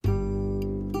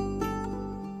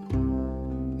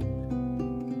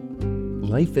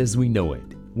Life as We Know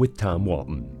It with Tom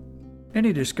Walton.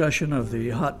 Any discussion of the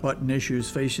hot-button issues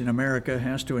facing America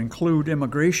has to include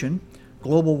immigration,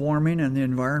 global warming and the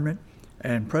environment,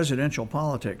 and presidential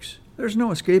politics. There's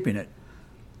no escaping it.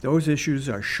 Those issues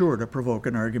are sure to provoke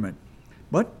an argument.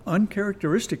 But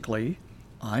uncharacteristically,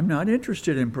 I'm not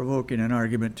interested in provoking an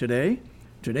argument today.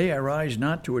 Today I rise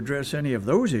not to address any of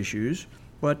those issues,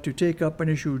 but to take up an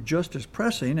issue just as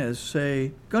pressing as,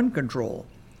 say, gun control.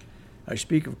 I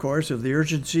speak, of course, of the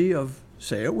urgency of,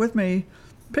 say it with me,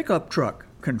 pickup truck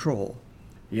control.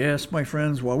 Yes, my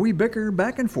friends, while we bicker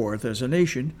back and forth as a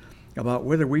nation about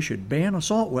whether we should ban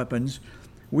assault weapons,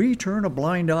 we turn a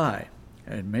blind eye,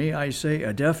 and may I say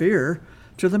a deaf ear,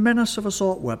 to the menace of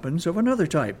assault weapons of another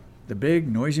type, the big,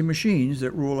 noisy machines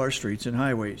that rule our streets and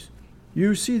highways.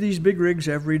 You see these big rigs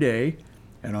every day,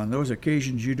 and on those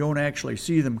occasions you don't actually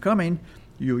see them coming,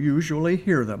 you usually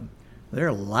hear them.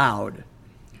 They're loud.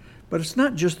 But it's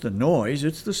not just the noise,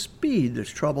 it's the speed that's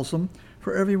troublesome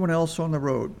for everyone else on the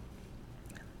road.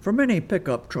 For many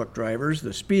pickup truck drivers,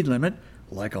 the speed limit,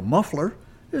 like a muffler,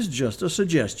 is just a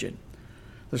suggestion.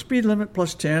 The speed limit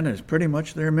plus 10 is pretty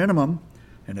much their minimum,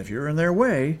 and if you're in their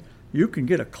way, you can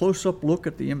get a close-up look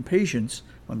at the impatience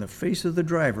on the face of the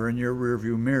driver in your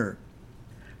rearview mirror.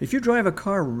 If you drive a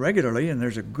car regularly, and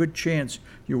there's a good chance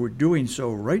you are doing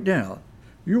so right now,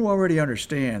 you already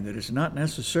understand that it's not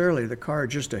necessarily the car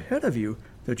just ahead of you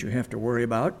that you have to worry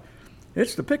about.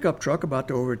 It's the pickup truck about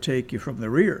to overtake you from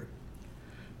the rear.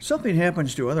 Something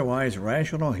happens to otherwise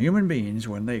rational human beings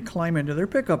when they climb into their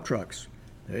pickup trucks.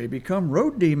 They become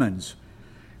road demons.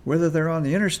 Whether they're on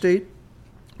the interstate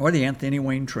or the Anthony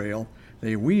Wayne Trail,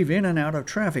 they weave in and out of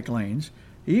traffic lanes,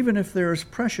 even if there's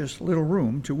precious little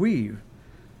room to weave.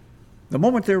 The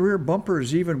moment their rear bumper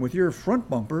is even with your front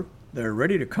bumper, they're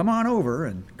ready to come on over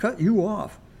and cut you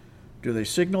off. Do they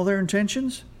signal their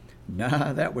intentions?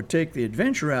 Nah, that would take the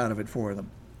adventure out of it for them.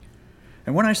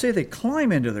 And when I say they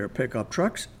climb into their pickup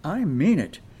trucks, I mean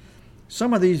it.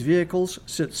 Some of these vehicles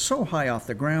sit so high off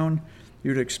the ground,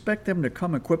 you'd expect them to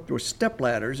come equipped with step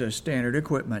ladders as standard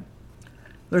equipment.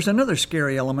 There's another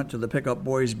scary element to the pickup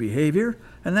boys' behavior,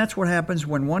 and that's what happens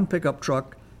when one pickup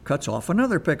truck cuts off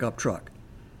another pickup truck.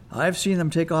 I've seen them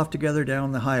take off together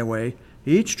down the highway,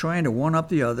 each trying to one-up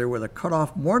the other with a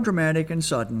cutoff more dramatic and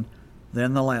sudden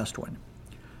than the last one.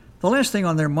 The last thing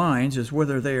on their minds is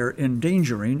whether they are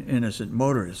endangering innocent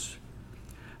motorists.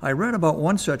 I read about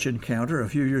one such encounter a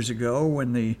few years ago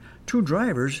when the two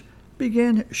drivers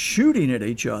began shooting at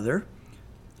each other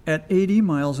at 80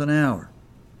 miles an hour.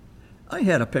 I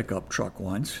had a pickup truck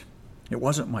once. It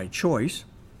wasn't my choice.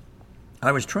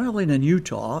 I was traveling in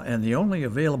Utah, and the only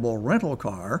available rental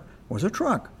car was a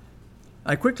truck.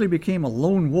 I quickly became a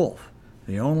lone wolf,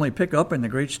 the only pickup in the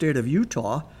great state of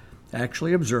Utah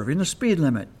actually observing the speed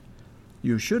limit.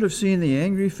 You should have seen the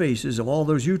angry faces of all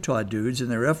those Utah dudes in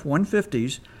their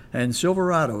F-150s and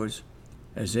Silverados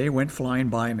as they went flying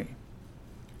by me.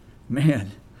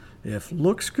 Man, if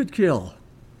looks could kill.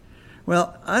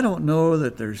 Well, I don't know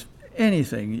that there's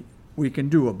anything we can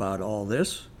do about all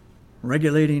this.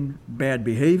 Regulating bad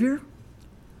behavior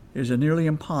is a nearly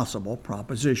impossible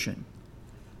proposition.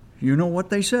 You know what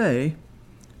they say,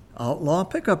 outlaw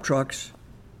pickup trucks,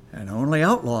 and only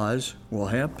outlaws will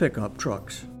have pickup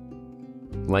trucks.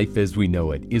 Life as We Know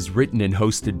It is written and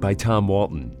hosted by Tom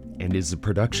Walton and is a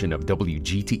production of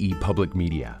WGTE Public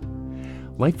Media.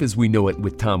 Life as We Know It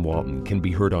with Tom Walton can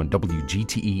be heard on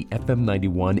WGTE FM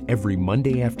 91 every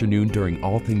Monday afternoon during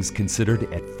All Things Considered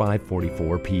at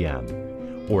 5:44 p.m.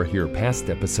 or hear past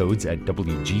episodes at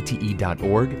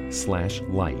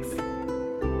wgte.org/life.